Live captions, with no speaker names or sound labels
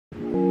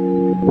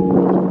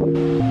Ooh.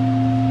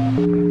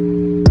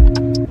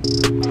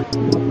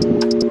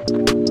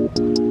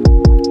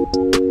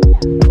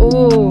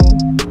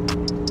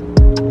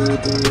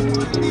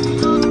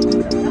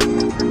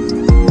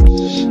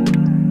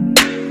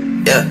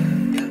 Yeah.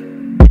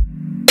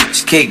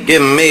 Just keep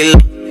giving me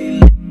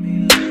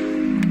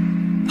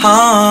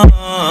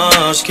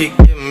just keep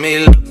giving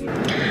me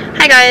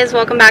Hi guys,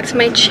 welcome back to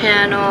my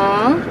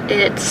channel.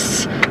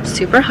 It's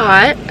super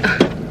hot.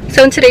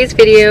 So in today's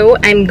video,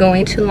 I'm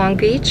going to Long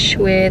Beach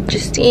with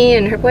Justine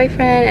and her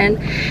boyfriend, and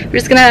we're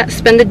just gonna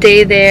spend the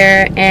day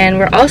there, and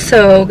we're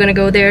also gonna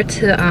go there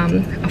to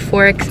a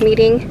Forex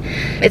meeting.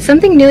 It's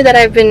something new that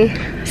I've been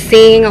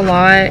seeing a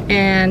lot,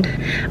 and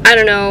I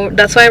don't know,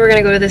 that's why we're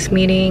gonna go to this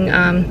meeting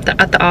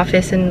at the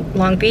office in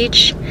Long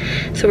Beach.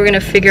 So we're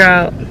gonna figure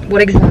out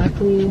what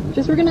exactly,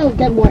 we're gonna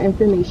get more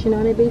information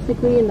on it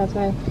basically, and that's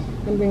why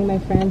I'm bringing my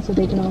friends so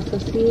they can also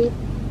see.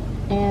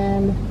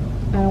 And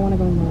I don't want to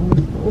go wrong,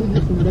 so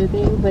that's another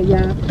thing, but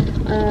yeah,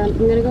 I'm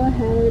gonna go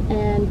ahead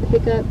and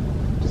pick up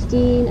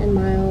Justine and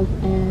Miles,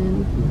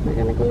 and we're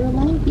gonna go to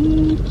Long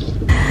Beach.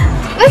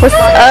 What's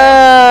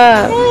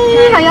up?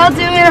 Hey, how y'all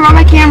doing? I'm on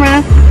my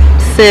camera.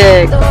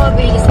 Sick. How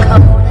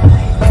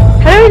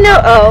do we know?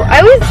 Oh,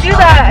 I always do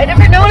that. I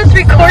never know when it's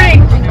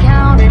recording.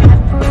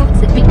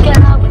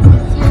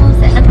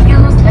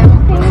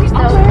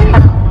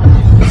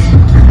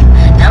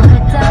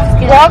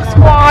 Vlog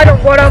squad or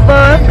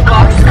whatever.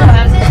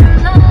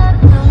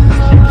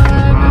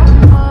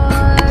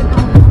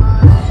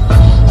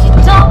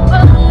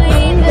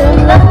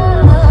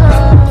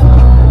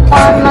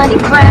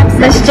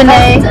 Miss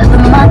Janae.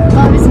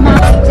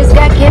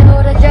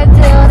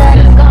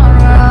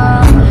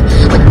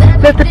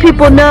 Let the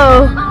people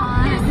know.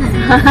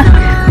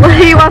 What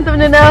do you want them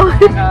to know?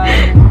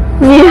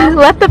 Yeah,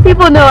 let the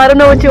people know. I don't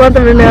know what you want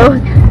them to know.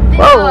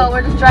 Whoa. Well,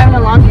 we're just driving a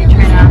Long Beach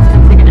right now. It's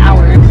gonna take an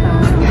hour,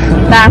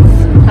 so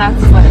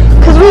that's what.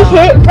 Cause we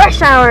hit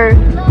rush hour.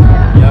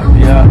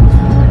 Yeah.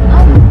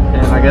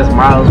 And I guess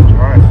Miles was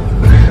right.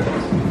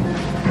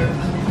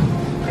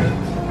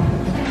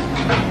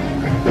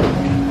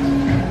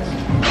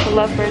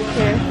 Lovebirds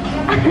here.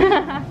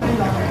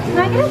 Can I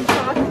get a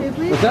straw too,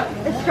 please? What's that?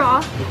 A straw.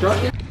 A straw?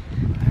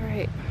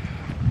 Alright,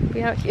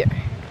 we out here.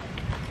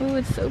 Oh,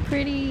 it's so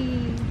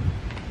pretty.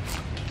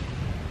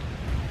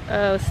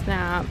 Oh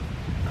snap.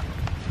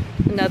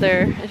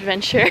 Another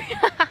adventure.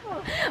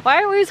 Why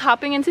are we always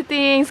hopping into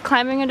things,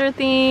 climbing under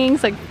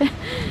things? Like,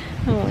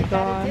 oh my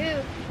god.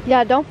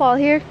 Yeah, don't fall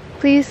here,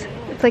 please.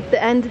 It's like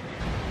the end.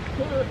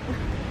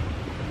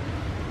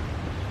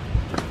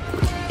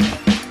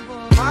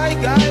 My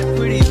guy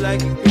pretty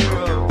like a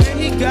girl, and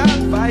he got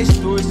 5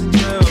 stories to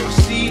tell.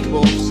 See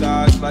both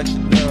sides like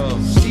Chanel,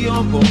 see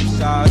on both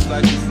sides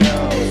like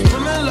Chanel.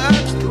 Swimming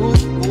laps through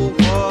cool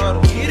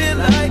water, eating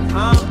like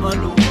I'm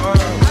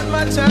underwater. Had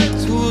my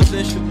tattoos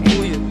in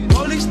Shibuya,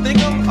 police think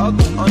I'm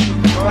ugly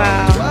underwater.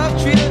 Wow.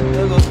 12 treat a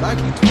nigga like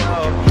you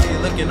 12, they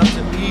looking up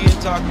to me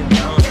and talking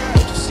down.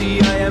 Don't you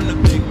see I am the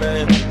big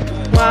man?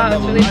 Wow,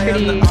 that's really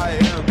pretty.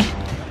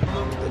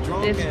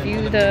 This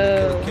view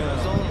though.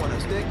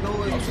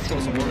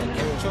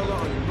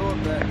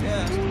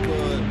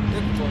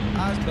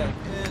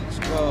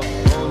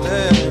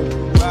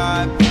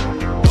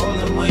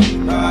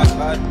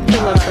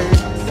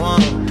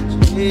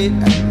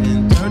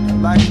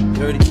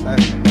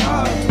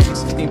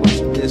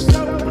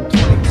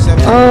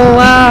 Oh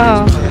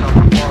wow.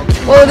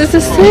 Oh, this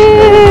is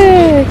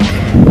sick.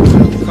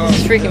 This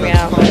is freaking me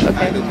out, but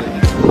okay.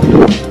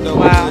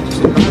 Wow.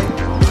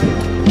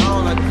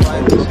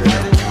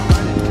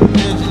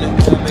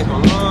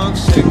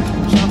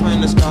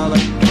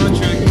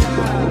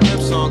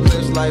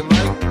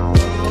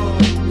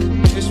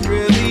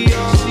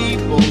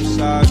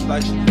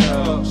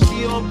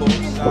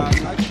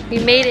 We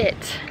made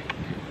it.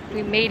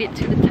 We made it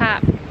to the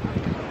top.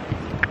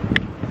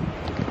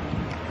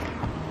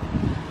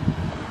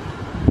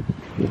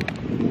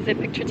 Is it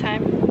picture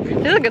time?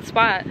 This is a good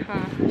spot,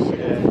 huh?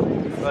 Yeah.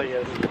 Oh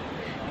yeah.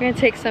 We're gonna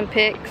take some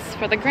pics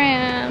for the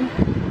gram.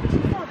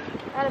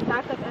 I had a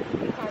backup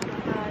SD card in my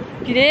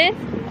bag. You did?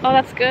 Oh,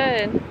 that's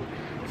good.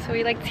 So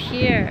we liked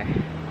here.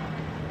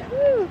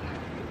 Woo.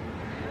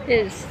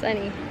 It is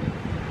sunny.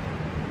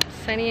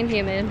 Sunny and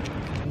humid.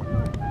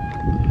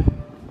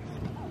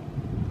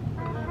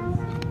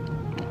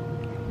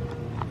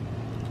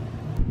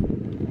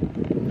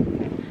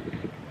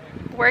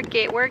 Work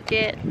it, work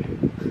it.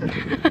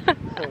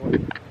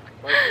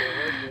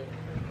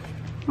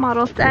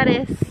 Model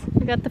status.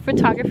 We got the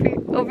photographer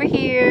over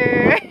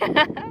here.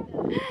 Got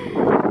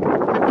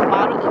the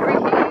model over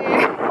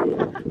here.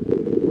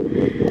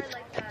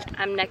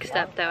 I'm next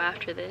up though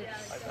after this.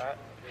 Like that.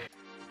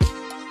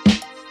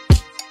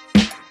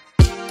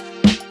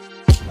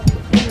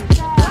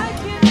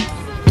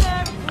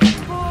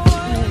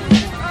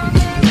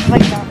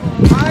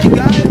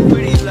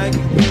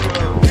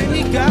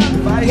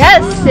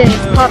 Yes, sis,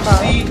 Papa.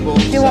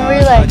 Do one where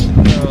you like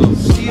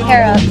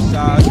hair up.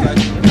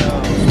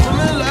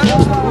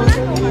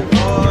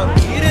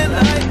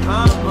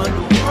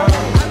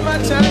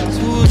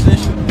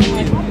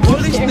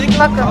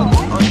 Fuck him.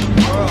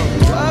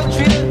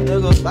 Treat a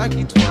nigga like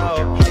he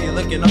 12. How you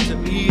looking up to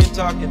me and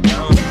talking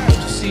down? Don't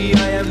you see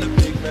I am the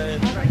big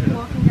man? I was like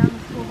walking down the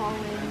school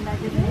hallway and I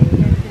did it.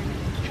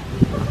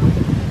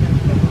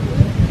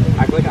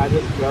 Act like I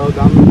just fell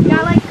down the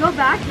Yeah, like go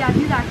back. Yeah,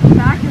 do that. Go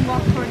back and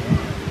walk towards it.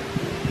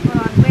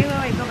 Hold on. Wait.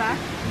 Go back.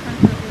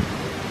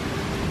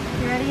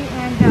 You ready?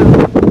 And go.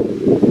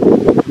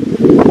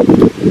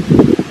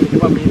 Think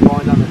about me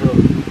falling down the hill.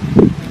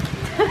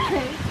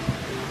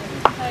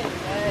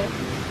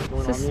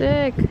 This is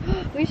sick.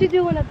 We should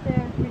do one up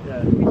there.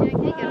 Yeah.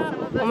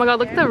 Oh my god,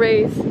 look at the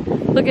rays.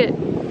 Look how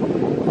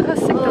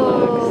sick that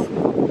looks.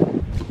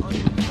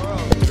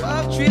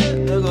 Treat a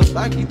nigga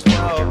like he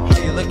 12.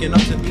 How you looking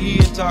up to me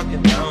and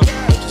talking down?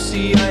 Don't you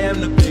see I am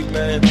the big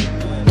man?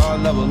 All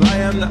level, I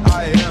am the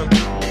I am.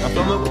 I'm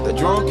filming with the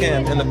drone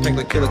cam and the pink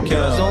like killer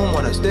cam. Zone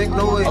wanna stick,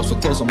 no way. Also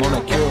close, I'm on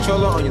a kill.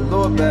 Controller on your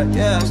lower back,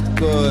 yeah, it's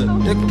good.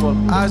 Dick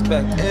on eyes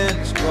back in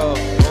the scrub.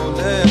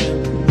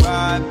 Rollin',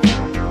 ride.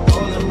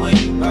 Rollin' when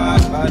you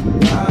ride.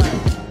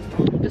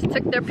 Just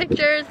took their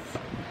pictures.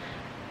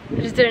 I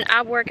just did an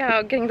ab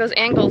workout getting those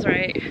angles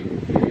right.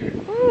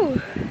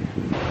 Woo.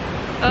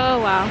 Oh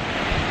wow.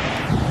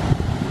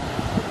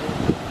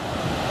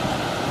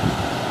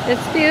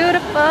 It's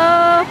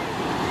beautiful.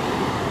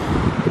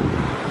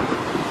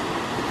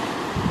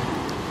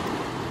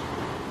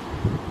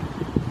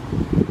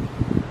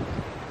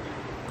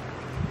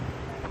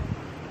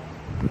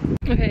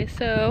 Okay,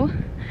 so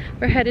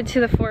we're headed to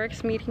the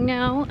Forex meeting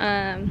now.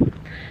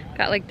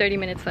 Got like 30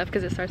 minutes left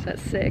because it starts at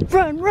 6.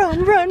 Run!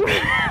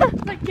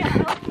 Like,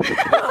 yeah.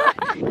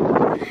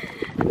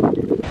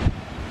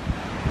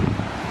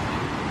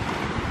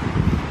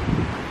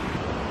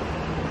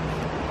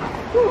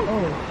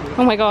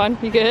 Oh my god,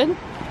 you good?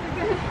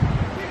 You're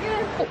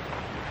good.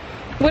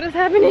 What is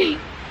happening?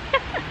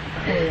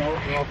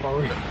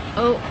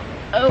 Oh,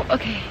 Oh,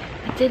 okay.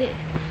 I did it.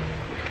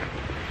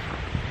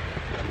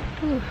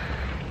 Whew.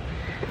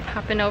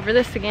 Hopping over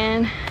this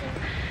again.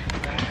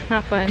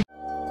 Not fun.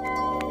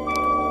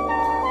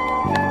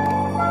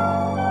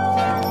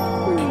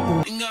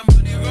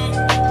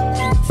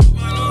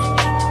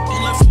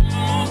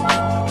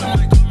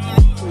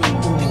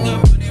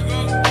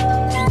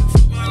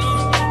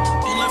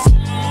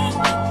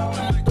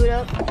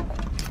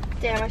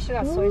 Damn, I should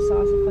have got soy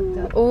sauce. I fucked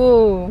up.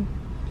 Oh,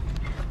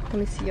 let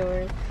me see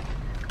yours.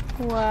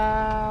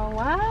 Wow,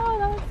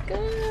 that was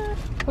good.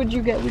 What'd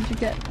you get?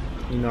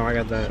 you know I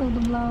got that. Show the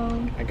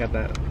vlog. I got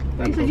that.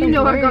 You said you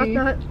know I got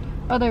that.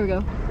 Oh, there we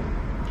go.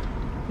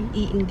 We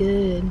eating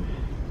good.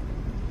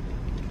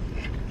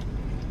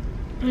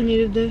 I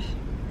needed this.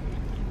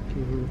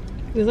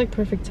 It was like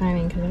perfect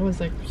timing because I was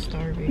like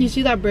starving. You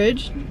see that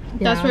bridge? Yeah.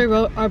 That's where we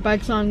rode our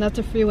bikes on. That's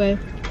a freeway.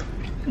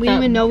 We That- didn't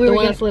even know we the were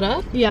one getting... that's lit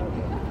up? Yeah.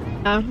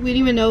 Yeah, we didn't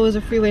even know it was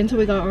a freeway until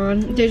we got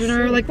on. Deja and I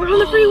were like, we're on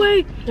the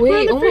freeway! We're on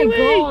Wait, the oh freeway!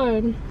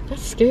 my god.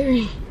 That's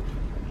scary.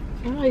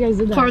 I don't know how you guys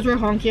did that. Cars were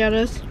honking at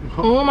us.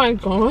 Oh my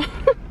god.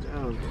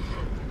 Damn.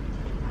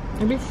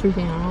 I'd be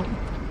freaking out.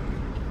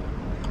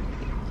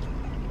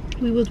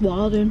 We was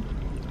wildin'.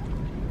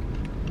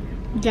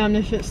 Damn,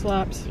 this shit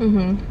slaps.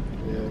 Mm-hmm.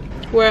 Yeah.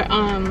 We're,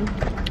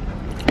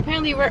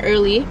 apparently we're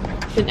early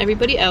than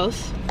everybody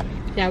else.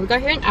 Yeah, we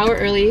got here an hour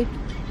early.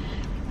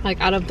 Like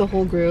out of the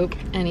whole group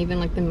and even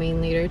like the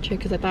main leader chick,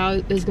 because I thought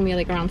it was gonna be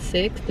like around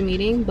 6, the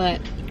meeting,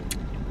 but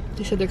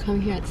they said they're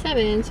coming here at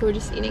 7, so we're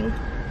just eating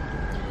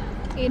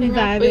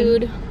our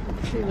food,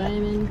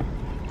 vibing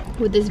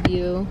with this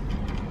view.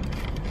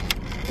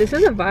 This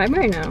is a vibe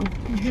right now.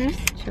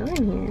 Just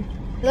chilling here.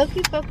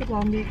 Low-key fuck with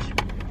Long Beach.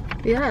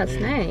 Yeah, it's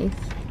nice.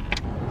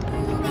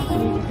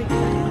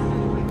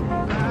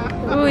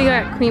 Oh, we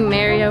got Queen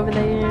Mary over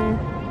there.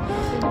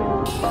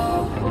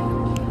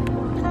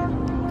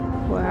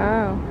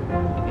 Wow.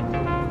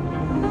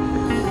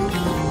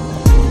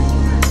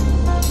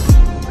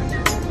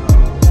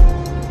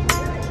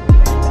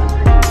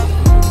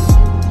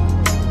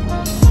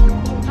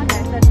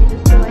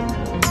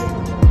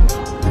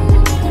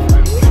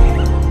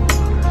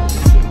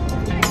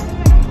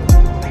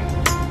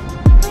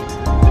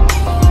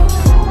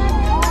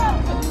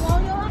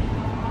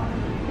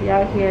 We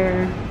out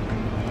here.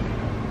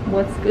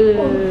 What's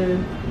good?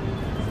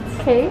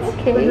 Okay.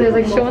 There's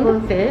like showing the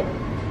fit.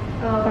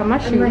 Got my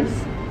shoes. Like,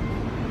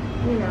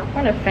 you know.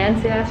 We're in a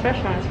fancy ass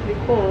restaurant. It's pretty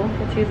cool.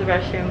 Let's use the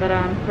restroom. But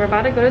we're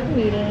about to go to the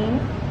meeting.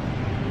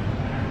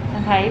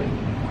 And hype.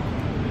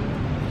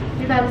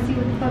 You gotta see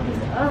what the fuck is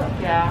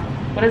up. Yeah.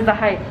 What is the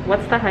hype?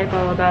 What's the hype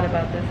all about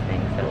this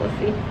thing? So we'll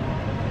see.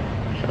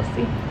 She'll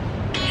see.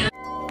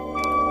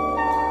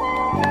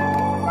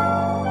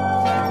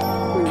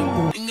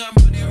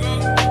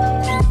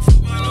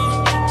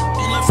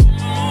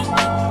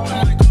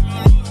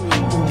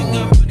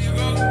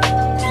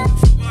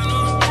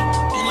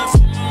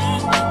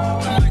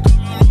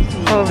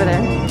 Over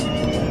there.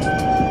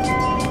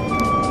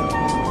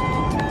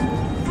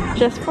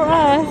 Just for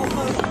us.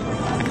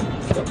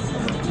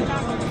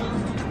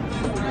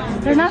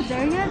 They're not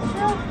there yet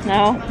still?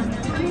 No.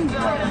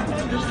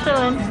 Just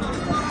chilling.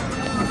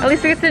 At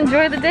least we get to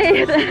enjoy the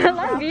day at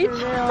Long Beach.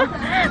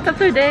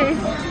 That's our day.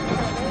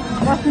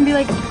 Watch them be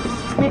like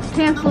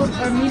canceled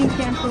or meeting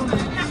canceled.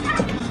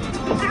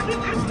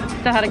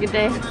 Still had a good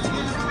day.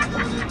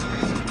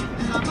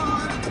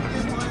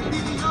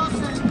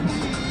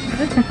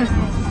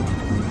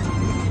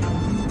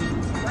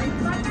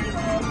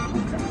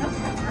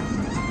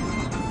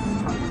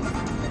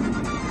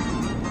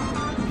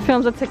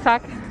 Films a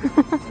TikTok.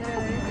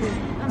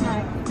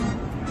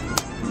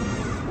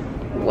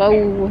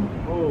 Whoa.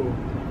 Oh.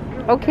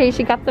 Okay,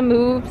 she got the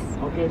moves.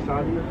 Okay,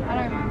 Saudi. I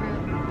don't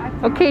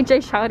remember. Okay, Jay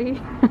Shouty.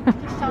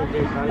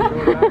 Okay,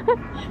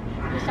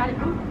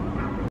 Saudi.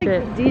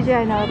 DJ,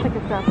 I know, it's like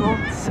a circle.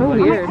 So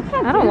weird.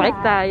 I don't like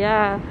that,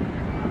 yeah.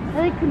 I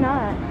like could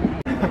not.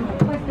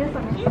 Like this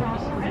on the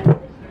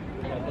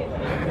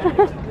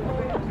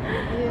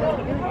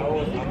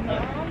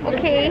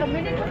Okay.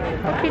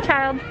 Okay,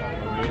 child.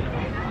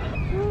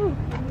 Ooh.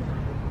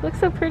 Looks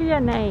so pretty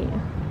at night.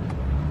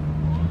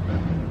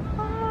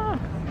 Ah.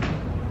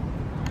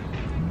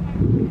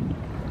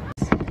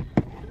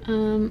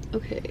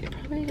 Okay,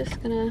 probably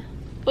just gonna,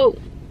 oh,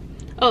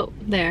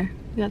 there.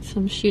 We got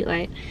some sheet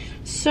light.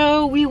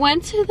 So we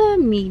went to the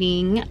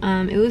meeting.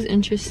 It was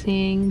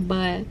interesting,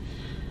 but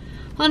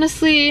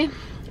honestly,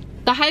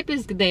 the hype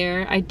is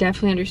there. I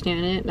definitely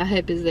understand it. The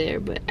hype is there,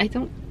 but I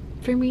don't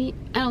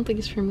think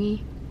it's for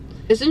me.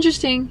 It's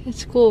interesting,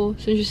 it's cool,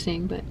 it's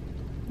interesting, but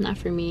not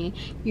for me.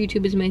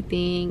 YouTube is my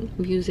thing,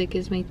 music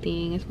is my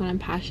thing, it's what I'm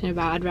passionate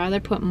about.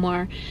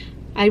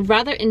 I'd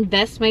rather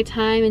invest my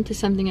time into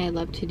something I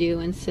love to do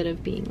instead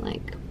of being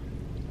like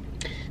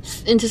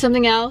into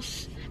something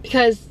else,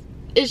 because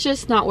it's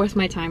just not worth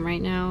my time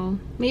right now.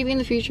 Maybe in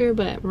the future,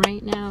 but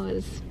right now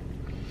is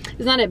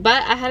not it.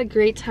 But I had a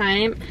great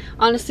time.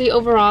 Honestly,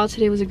 overall,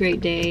 today was a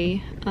great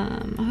day.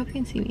 I hope you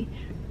can see me.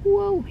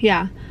 Whoa,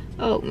 yeah.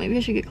 Oh, maybe I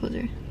should get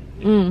closer.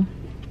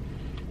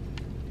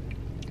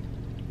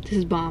 This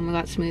is bomb. I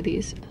got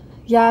smoothies.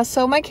 Yeah,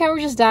 so my camera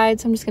just died,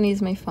 so I'm just gonna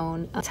use my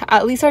phone.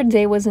 At least our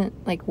day wasn't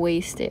like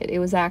wasted. It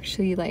was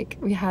actually like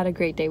we had a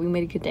great day. We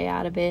made a good day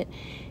out of it.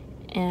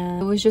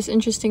 And it was just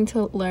interesting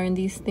to learn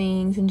these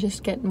things and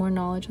just get more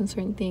knowledge on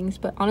certain things.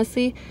 But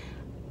honestly,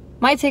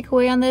 my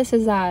takeaway on this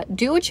is that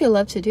do what you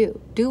love to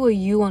do. Do what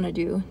you want to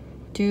do.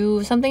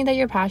 Do something that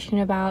you're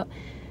passionate about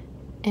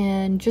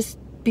and just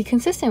be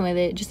consistent with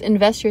it. Just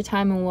invest your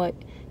time in what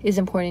is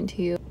important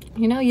to you.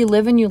 You know, you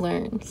live and you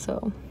learn.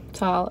 So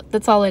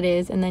that's all it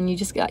is. And then you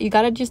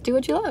gotta just do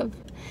what you love.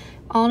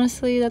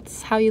 Honestly,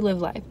 that's how you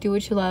live life. Do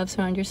what you love,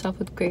 surround yourself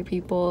with great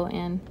people,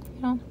 and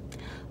you know,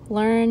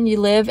 learn. You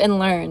live and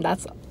learn.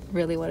 That's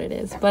really what it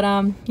is. But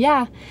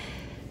yeah,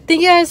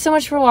 thank you guys so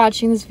much for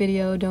watching this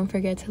video. Don't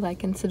forget to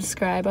like and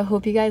subscribe. I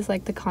hope you guys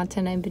like the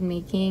content I've been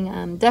making.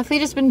 Definitely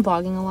just been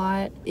vlogging a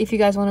lot. If you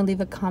guys want to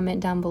leave a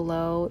comment down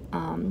below,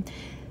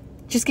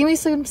 just give me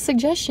some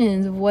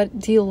suggestions. What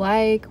do you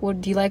like? What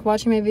do you like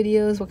watching my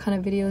videos? What kind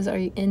of videos are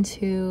you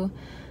into?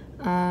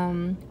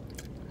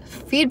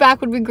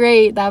 Feedback would be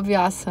great. That would be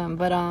awesome.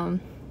 But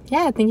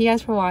yeah, thank you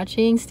guys for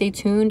watching. Stay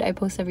tuned. I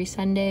post every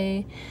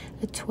Sunday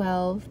at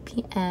 12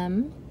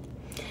 p.m.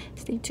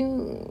 Stay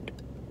tuned.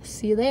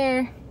 See you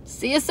there.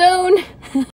 See you soon.